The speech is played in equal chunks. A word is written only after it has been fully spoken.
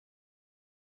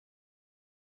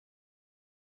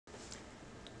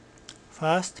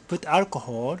First, put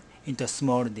alcohol into a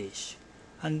small dish,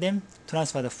 and then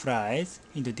transfer the fries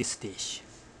into this dish.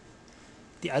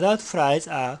 The adult fries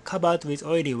are covered with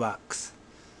oily wax,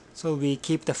 so we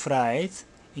keep the fries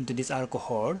into this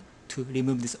alcohol to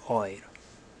remove this oil.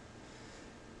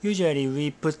 Usually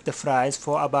we put the fries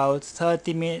for about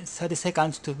 30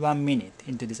 seconds to 1 minute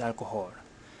into this alcohol,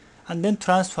 and then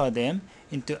transfer them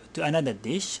into another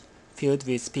dish filled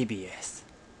with PBS,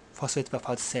 phosphate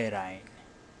buffered saline.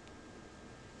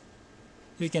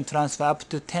 You can transfer up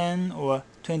to 10 or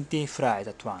 20 fries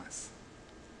at once.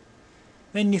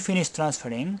 When you finish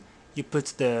transferring, you put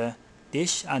the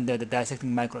dish under the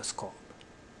dissecting microscope,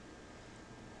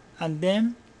 and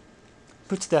then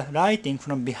put the lighting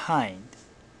from behind.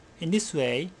 In this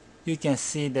way, you can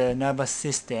see the nervous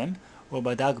system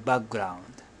over dark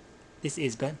background. This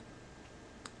is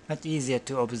much easier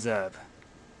to observe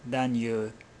than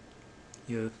you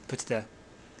put the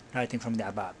lighting from the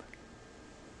above.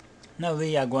 Now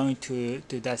we are going to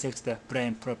dissect the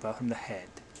brain proper from the head.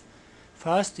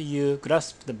 First, you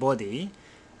grasp the body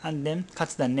and then cut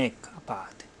the neck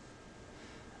apart.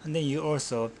 And then you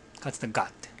also cut the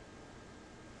gut.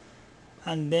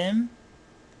 And then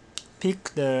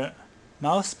pick the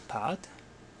mouth part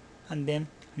and then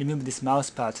remove this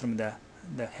mouth part from the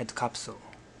head capsule.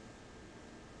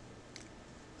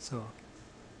 So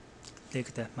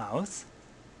take the mouth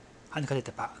and cut it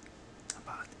apart.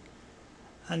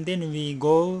 And then we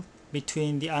go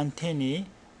between the antennae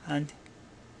and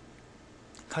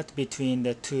cut between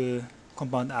the two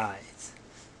compound eyes.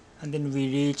 And then we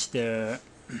reach the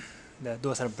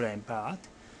dorsal brain part.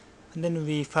 And then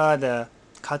we further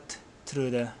cut through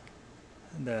the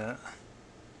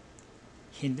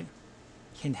hind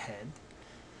head,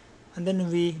 and then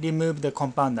we remove the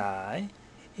compound eye.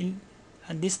 And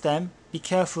this time, be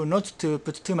careful not to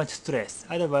put too much stress,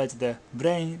 otherwise the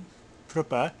brain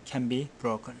proper can be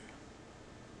broken.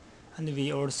 And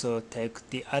we also take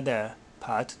the other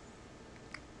part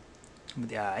of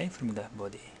the eye from the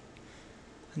body,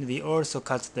 and we also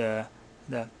cut the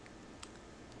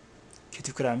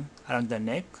cuticulum around the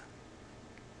neck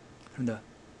from the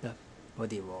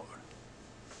body wall.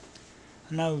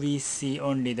 Now we see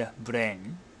only the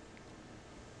brain,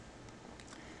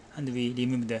 and we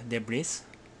remove the debris,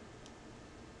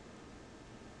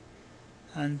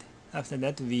 and after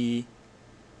that we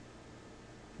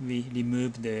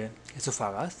remove the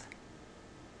esophagus,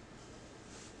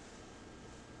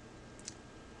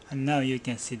 and now you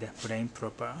can see the brain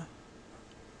proper.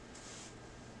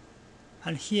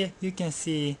 And here you can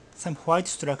see some white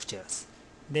structures.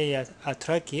 They are a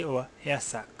trachea or air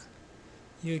sac.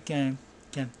 You can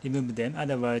remove them,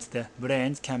 otherwise the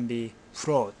brain can be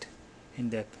float in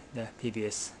the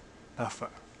PBS buffer.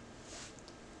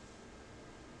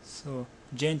 So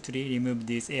gently remove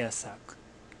this air sac.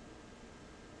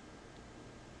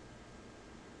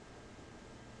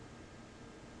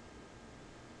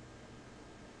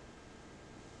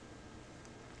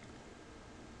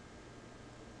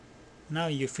 Now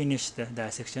you finish the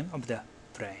dissection of the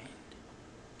brain.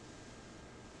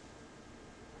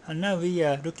 And now we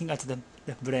are looking at the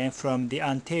brain from the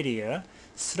anterior,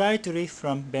 slightly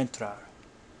from ventral.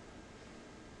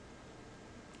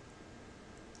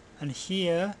 And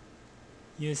here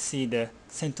you see the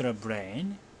central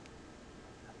brain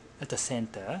at the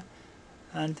center,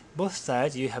 and both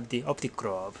sides you have the optic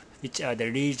globe, which are the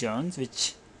regions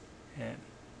which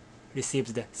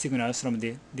receives the signals from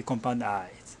the compound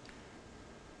eyes.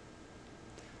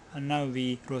 And now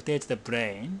we rotate the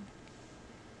brain,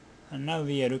 and now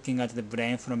we are looking at the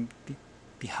brain from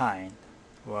behind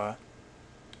or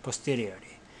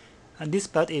posteriorly. And this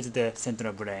part is the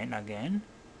central brain again,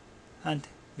 and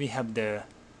we have the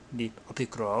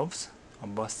optic globes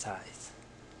on both sides.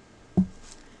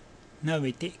 Now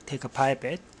we take a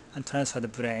pipette and transfer the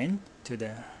brain to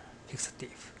the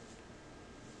fixative.